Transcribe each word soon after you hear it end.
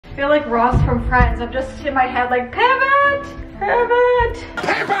I feel like Ross from Friends. I'm just in my head like, pivot, pivot,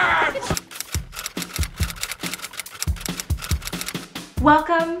 pivot.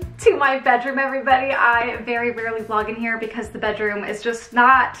 Welcome to my bedroom, everybody. I very rarely vlog in here because the bedroom is just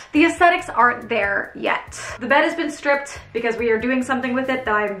not, the aesthetics aren't there yet. The bed has been stripped because we are doing something with it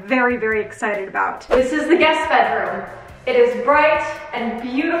that I'm very, very excited about. This is the guest bedroom. It is bright and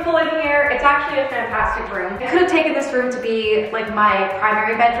beautiful in here. It's actually a fantastic room. I could have taken this room to be like my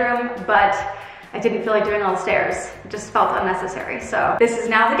primary bedroom, but I didn't feel like doing all the stairs. It just felt unnecessary. So this is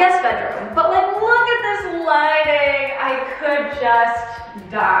now the guest bedroom. But like, look at this lighting. I could just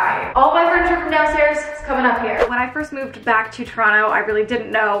die. All my furniture from downstairs is coming up here. When I first moved back to Toronto, I really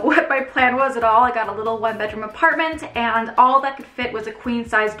didn't know what my plan was at all. I got a little 1-bedroom apartment and all that could fit was a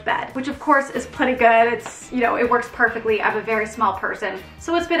queen-sized bed, which of course is pretty good. It's, you know, it works perfectly. I'm a very small person,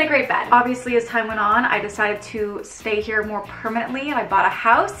 so it's been a great bed. Obviously, as time went on, I decided to stay here more permanently and I bought a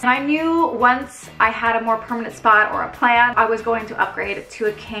house. And I knew once I had a more permanent spot or a plan, I was going to upgrade to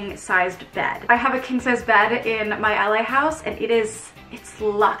a king-sized bed. I have a king-sized bed in my LA house and it's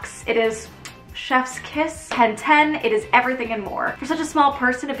luxe. It is chef's kiss, 10/10. It is everything and more. For such a small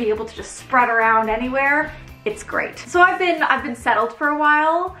person to be able to just spread around anywhere, it's great. So I've been settled for a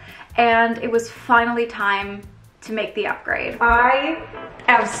while and it was finally time to make the upgrade. I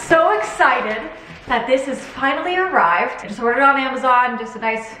am so excited that this has finally arrived. I just ordered it on Amazon, just a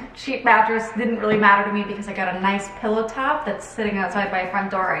nice cheap mattress. Didn't really matter to me because I got a nice pillow top that's sitting outside my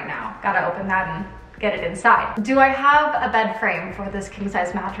front door right now. Gotta open that and get it inside. Do I have a bed frame for this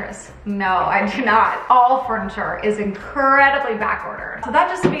king-size mattress? No, I do not. All furniture is incredibly back-ordered. So that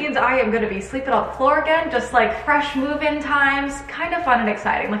just means I am gonna be sleeping on the floor again, just like fresh move-in times, kind of fun and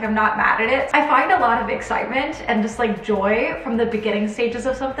exciting. Like, I'm not mad at it. I find a lot of excitement and just like joy from the beginning stages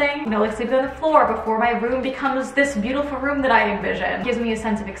of something. You know, like sleeping on the floor before my room becomes this beautiful room that I envision. It gives me a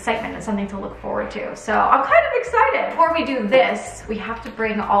sense of excitement and something to look forward to. So I'm kind of excited. Before we do this, we have to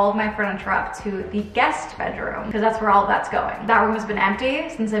bring all of my furniture up to the guest bedroom because that's where all of that's going. That room has been empty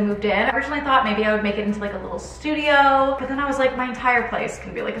since I moved in. I originally thought maybe I would make it into like a little studio, but then I was like, my entire place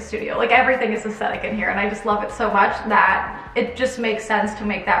can be like a studio. Like, everything is aesthetic in here and I just love it so much that it just makes sense to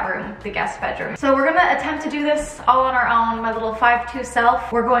make that room the guest bedroom. So we're gonna attempt to do this all on our own, my little 5'2"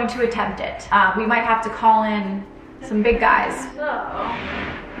 self. We're going to attempt it. We might have to call in some big guys. So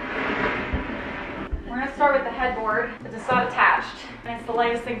we're gonna start with the headboard, but it's not attached. And it's the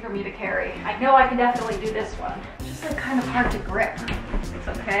lightest thing for me to carry. I know I can definitely do this one. It's just like kind of hard to grip. It's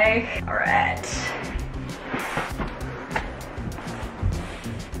okay. All right.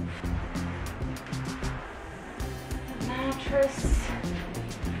 Mattress.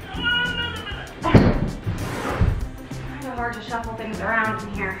 Kind of hard to shuffle things around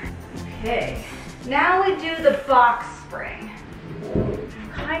in here. Okay. Now we do the box spring.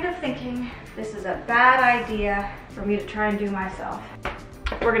 I'm kind of thinking this is a bad idea for me to try and do myself.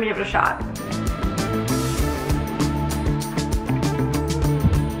 We're gonna give it a shot.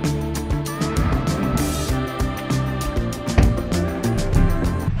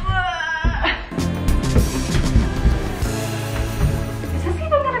 Is this even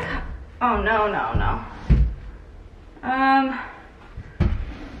gonna come? Oh, no, no, no. I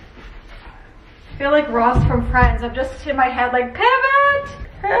feel like Ross from Friends. I'm just in my head like, pivot,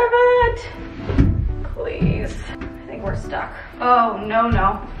 pivot, please. I think we're stuck. Oh, no,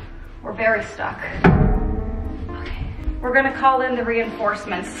 no. We're very stuck. Okay. We're gonna call in the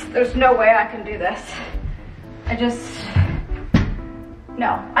reinforcements. There's no way I can do this.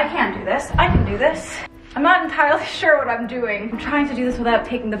 No, I can't do this. I can do this. I'm not entirely sure what I'm doing. I'm trying to do this without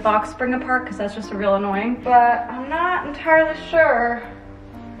taking the box spring apart because that's just real annoying. But I'm not entirely sure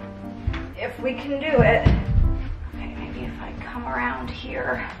if we can do it. Okay, maybe if I come around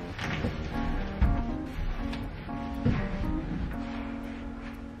here.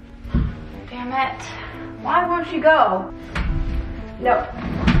 Damn it. Why won't you go? Nope.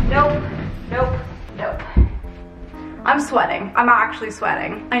 Nope. Nope. Nope. I'm sweating. I'm actually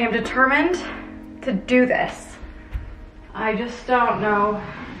sweating. I am determined to do this. I just don't know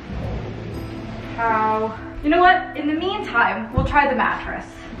how. You know what? In the meantime, we'll try the mattress.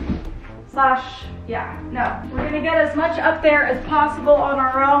 Yeah, no. We're gonna get as much up there as possible on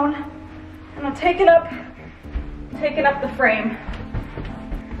our own. And I'm taking up the frame.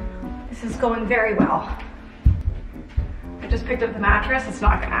 This is going very well. I just picked up the mattress. It's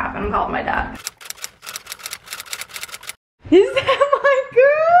not gonna happen. I'm calling my dad. Is that my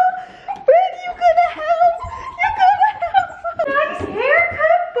girl? When you gonna have? Nice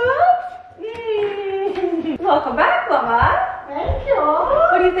haircut, bub. Welcome back, Mama. Thank you.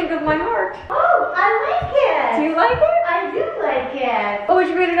 What do you think of my heart? Oh, I like it. Do you like it? I do like it. What would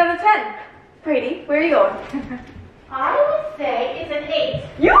you rate it out of 10? Brady, where are you going? I would say it's an 8.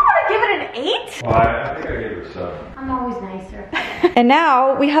 You want to give it an 8? Well, I think I gave it a 7. I'm always nicer. And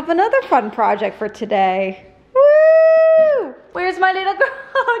now we have another fun project for today. Woo! Where's my little girl?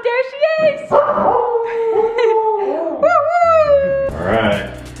 Oh, there she is! Woo woo! All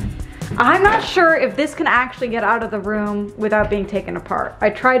right. I'm not sure if this can actually get out of the room without being taken apart.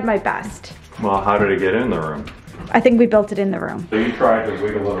 I tried my best. Well, how did it get in the room? I think we built it in the room. So you tried to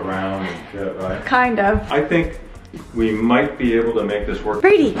wiggle it around and shit, right? Kind of. I think we might be able to make this work.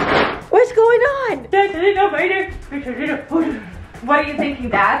 Brady, what's going on? What are you thinking,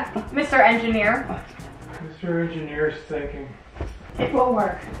 Dad? Mr. Engineer. Mr. Engineer's thinking. It won't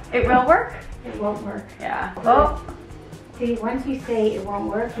work. It will work? It won't work. Yeah. Oh, See, once you say it won't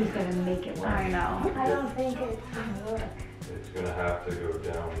work, he's gonna make it work. I know. I don't think it's gonna work. It's gonna have to go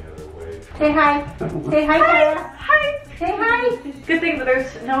down the other way. Say hi. Say hi, Kara. Hi. Say hi. Good thing that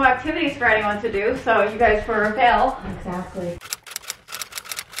there's no activities for anyone to do, so you guys were a fail. Exactly.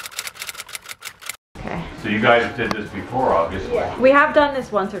 Okay. So you guys did this before, obviously. Yeah. We have done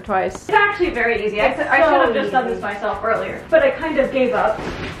this once or twice. It's actually very easy. I should have just done this myself earlier, but I kind of gave up.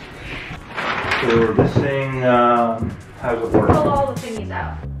 So this thing, how's it work? Pull all the thingies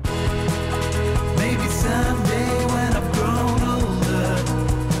out. Maybe someday when I've grown older.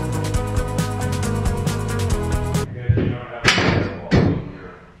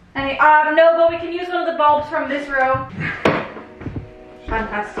 Any, no, but we can use one of the bulbs from this room.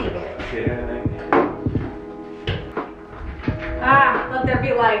 Fantastic. Ah, let there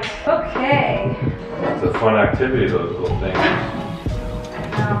be light. Okay. It's a fun activity, those little things.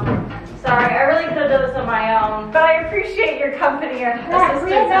 Sorry, I really could have done this on my own, but I appreciate your company and assistance.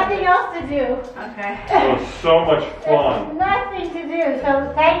 We have nothing else to do. Okay. It was so much fun. Nothing to do.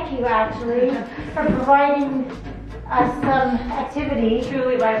 So thank you, actually, for providing us some activity.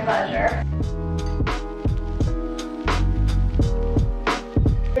 Truly my pleasure.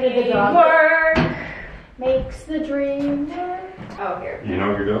 Pretty good job. Work. Makes the dream work. Oh, here. You know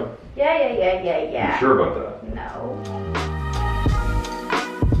what you're doing? Yeah. You sure about that? No.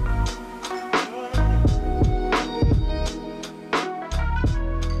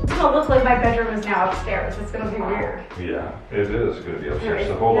 It's gonna look like my bedroom is now upstairs. It's gonna be weird. Yeah, it is gonna be upstairs.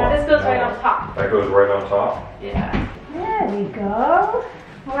 So hold Yeah, on. this goes right on top. That goes right on top? Yeah. There we go.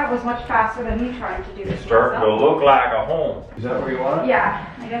 Well, that was much faster than me trying to do this. Starting to myself. look like a home. Is that what you want? Yeah,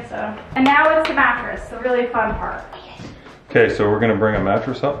 I guess so. And now it's the mattress, the really fun part. Okay, so we're gonna bring a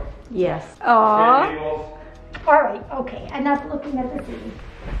mattress up. Yes. Aww. All right, okay. Enough looking at the TV.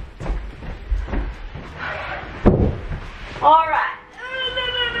 All right.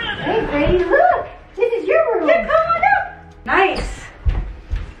 Hey, Brady, look. This is your room. Come on up. Nice.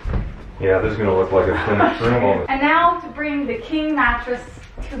 Yeah, this is gonna look like a finished room. And now to bring the king mattress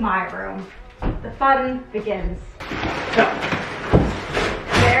to my room. The fun begins. So,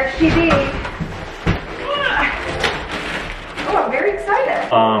 there she be. Oh, I'm very excited.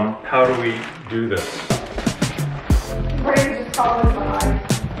 How do we do this? We're gonna just follow the line.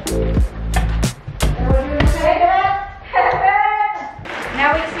 Everyone doing okay? Now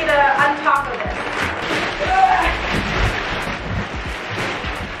we just need to untop of this.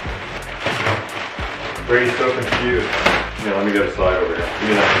 Brady's so confused. Yeah, let me get a slide over here. Give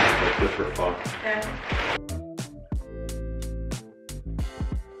me that just for fun. Okay.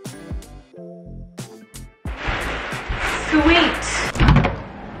 Sweet.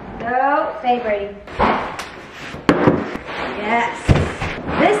 No, say Brady. Yes.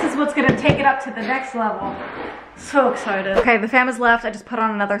 This is what's gonna take it up to the next level. So excited. Okay, the fam is left. I just put on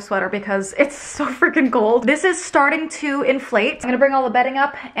another sweater because it's so freaking cold. This is starting to inflate. I'm gonna bring all the bedding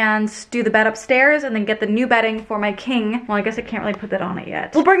up and do the bed upstairs and then get the new bedding for my king. Well, I guess I can't really put that on it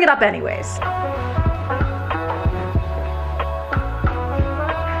yet. We'll bring it up anyways.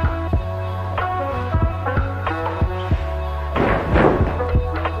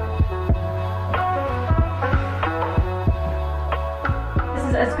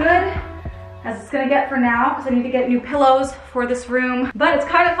 As good as it's gonna get for now because I need to get new pillows for this room. But it's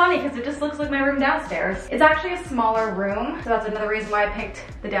kind of funny because it just looks like my room downstairs. It's actually a smaller room, so that's another reason why I picked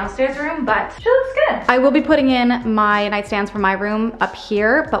the downstairs room, but she looks good. I will be putting in my nightstands for my room up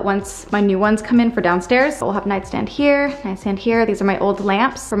here, but once my new ones come in for downstairs, we'll have nightstand here, nightstand here. These are my old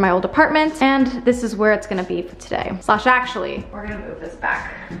lamps from my old apartment, and this is where it's gonna be for today. Slash actually, we're gonna move this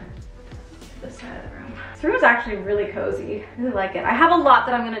back to this side of the room. This room is actually really cozy. I really like it. I have a lot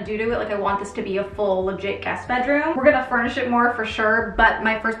that I'm gonna do to it. Like I want this to be a full legit guest bedroom. We're gonna furnish it more for sure, but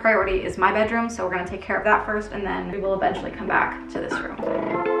my first priority is my bedroom, so we're gonna take care of that first, and then we will eventually come back to this room.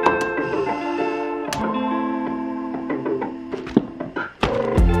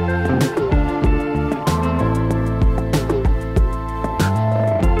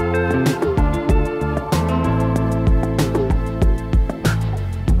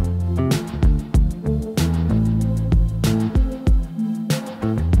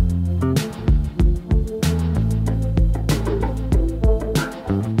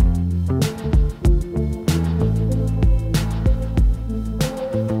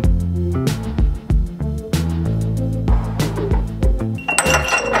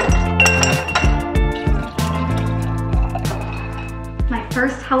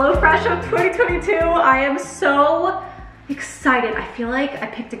 first HelloFresh of 2022. I am so excited. I feel like I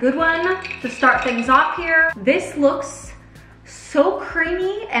picked a good one to start things off here. This looks so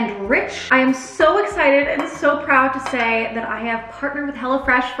creamy and rich. I am so excited and so proud to say that I have partnered with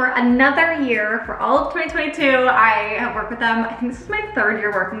HelloFresh for another year. For all of 2022, I have worked with them. I think this is my 3rd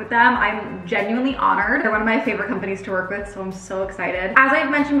year working with them. I'm genuinely honored. They're one of my favorite companies to work with, so I'm so excited. As I've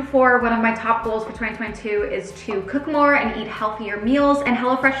mentioned before, one of my top goals for 2022 is to cook more and eat healthier meals, and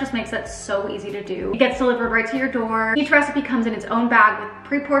HelloFresh just makes that so easy to do. It gets delivered right to your door. Each recipe comes in its own bag with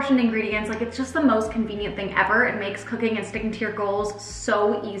pre-portioned ingredients. Like, it's just the most convenient thing ever. It makes cooking and sticking to your goals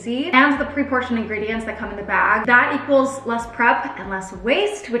so easy. And the pre-portioned ingredients that come in the bag, that equals less prep and less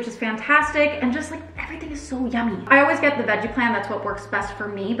waste, which is fantastic. And just like, everything is so yummy. I always get the veggie plan. That's what works best for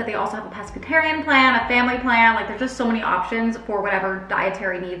me, but they also have a pescatarian plan, a family plan. Like, there's just so many options for whatever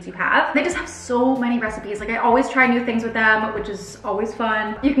dietary needs you have. They just have so many recipes. Like, I always try new things with them, which is always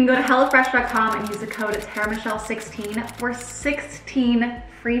fun. You can go to HelloFresh.com and use the code TaraMichelle16 for 16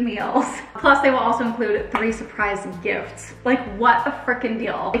 free meals. Plus, they will also include 3 surprise gifts. Like, what a freaking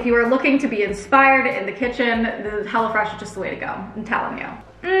deal. If you are looking to be inspired in the kitchen, the HelloFresh is just the way to go. I'm telling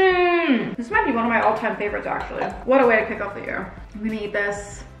you. This might be one of my all-time favorites, actually. What a way to kick off the year. I'm gonna eat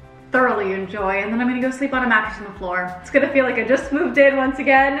this, thoroughly enjoy, and then I'm gonna go sleep on a mattress on the floor. It's gonna feel like I just moved in once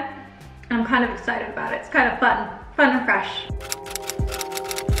again, and I'm kind of excited about it. It's kind of fun and fresh.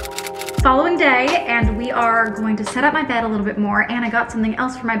 Following day, and we are going to set up my bed a little bit more, and I got something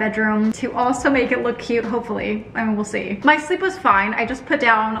else for my bedroom to also make it look cute, hopefully. I mean, we'll see. My sleep was fine. I just put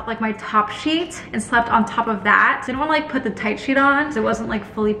down like my top sheet and slept on top of that. I didn't want to like put the tight sheet on because it wasn't like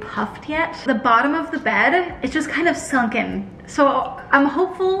fully puffed yet. The bottom of the bed is just kind of sunken. So I'm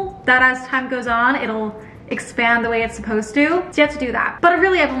hopeful that as time goes on, it'll expand the way it's supposed to. So you have to do that. But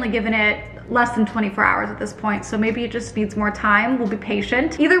really, I've only given it less than 24 hours at this point, so maybe it just needs more time. We'll be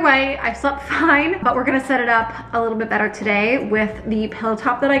patient. Either way, I slept fine, but we're gonna set it up a little bit better today with the pillow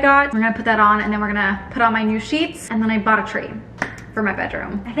top that I got. We're gonna put that on, and then we're gonna put on my new sheets, and then I bought a tree for my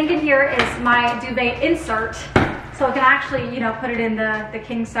bedroom. I think in here is my duvet insert, so I can actually, you know, put it in the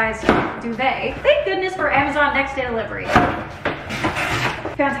king size duvet. Thank goodness for Amazon next day delivery.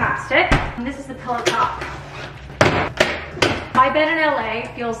 Fantastic. And this is the pillow top. My bed in LA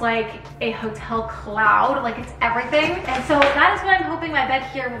feels like a hotel cloud, like it's everything. And so that is what I'm hoping my bed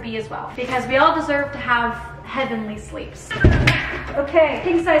here will be as well, because we all deserve to have heavenly sleeps. Okay,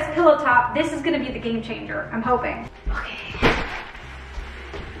 king size pillow top. This is gonna be the game changer, I'm hoping. Okay.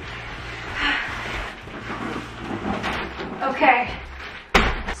 Okay,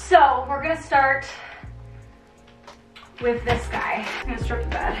 so we're gonna start with this guy. I'm gonna strip the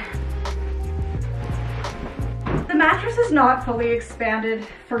bed. The mattress is not fully expanded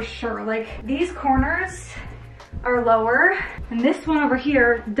for sure. Like, these corners are lower, and this one over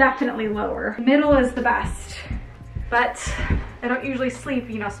here, definitely lower. Middle is the best, but I don't usually sleep,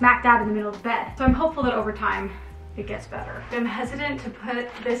 you know, smack dab in the middle of the bed. So I'm hopeful that over time, it gets better. I'm hesitant to put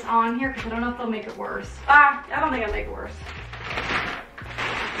this on here because I don't know if it'll make it worse. I don't think it'll make it worse.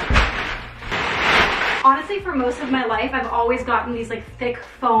 Honestly, for most of my life, I've always gotten these like thick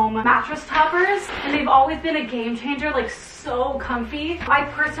foam mattress toppers, and they've always been a game changer, like so comfy. I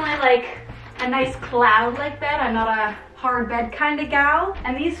personally like a nice cloud-like bed. I'm not a hard bed kind of gal,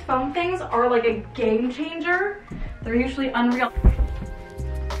 and these foam things are like a game changer. They're usually unreal.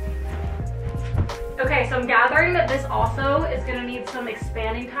 Okay, so I'm gathering that this also is gonna need some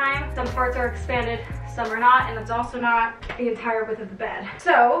expanding time. Some parts are expanded, some are not, and it's also not the entire width of the bed.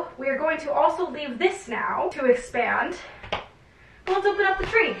 So we are going to also leave this now to expand. Let's open up the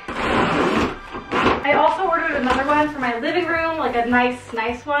tree. I also ordered another one for my living room, like a nice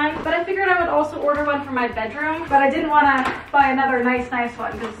one, but I figured I would also order one for my bedroom, but I didn't want to buy another nice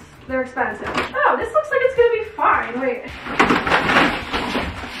one because they're expensive. Oh, this looks like it's gonna be fine. Wait.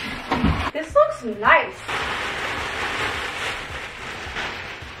 This looks nice.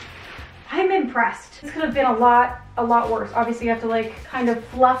 I'm impressed. This could have been a lot worse. Obviously, you have to like kind of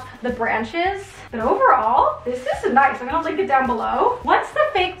fluff the branches, but overall, this is nice. I'm gonna link it down below. Once the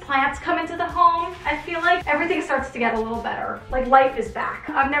fake plants come into the home, I feel like everything starts to get a little better. Like, life is back.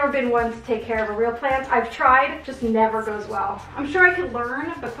 I've never been one to take care of a real plant. I've tried, just never goes well. I'm sure I could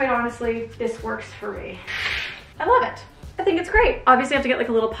learn, but quite honestly, this works for me. I love it. I think it's great. Obviously I have to get like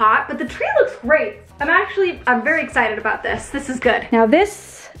a little pot, but the tree looks great. I'm very excited about this. This is good. Now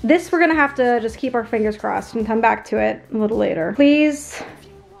this we're gonna have to just keep our fingers crossed and come back to it a little later. Please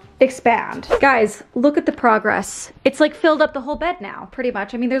expand. Guys, look at the progress. It's like filled up the whole bed now, pretty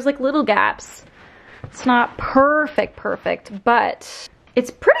much. I mean, there's like little gaps. It's not perfect, but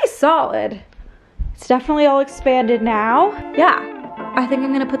it's pretty solid. It's definitely all expanded now. Yeah. I think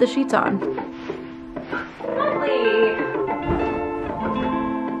I'm gonna put the sheets on. Lovely.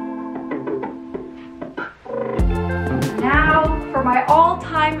 Now for my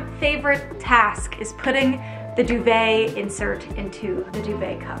all-time favorite task is putting the duvet insert into the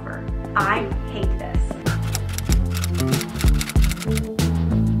duvet cover. I hate this.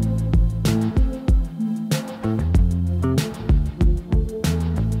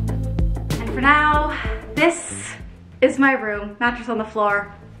 And for now, this is my room, mattress on the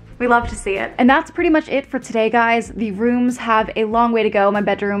floor. We love to see it. And that's pretty much it for today, guys. The rooms have a long way to go. My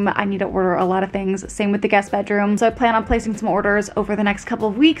bedroom, I need to order a lot of things. Same with the guest bedroom. So I plan on placing some orders over the next couple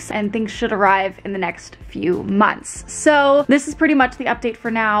of weeks, and things should arrive in the next few months. So this is pretty much the update for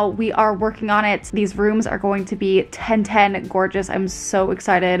now. We are working on it. These rooms are going to be 10/10 gorgeous. I'm so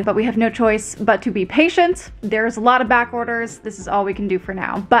excited, but we have no choice but to be patient. There's a lot of back orders. This is all we can do for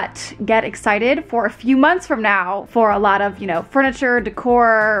now. But get excited for a few months from now for a lot of, you know, furniture,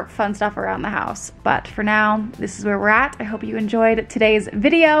 decor, fun stuff around the house. But for now, this is where we're at. I hope you enjoyed today's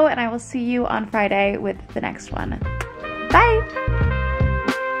video, and I will see you on Friday with the next one. Bye!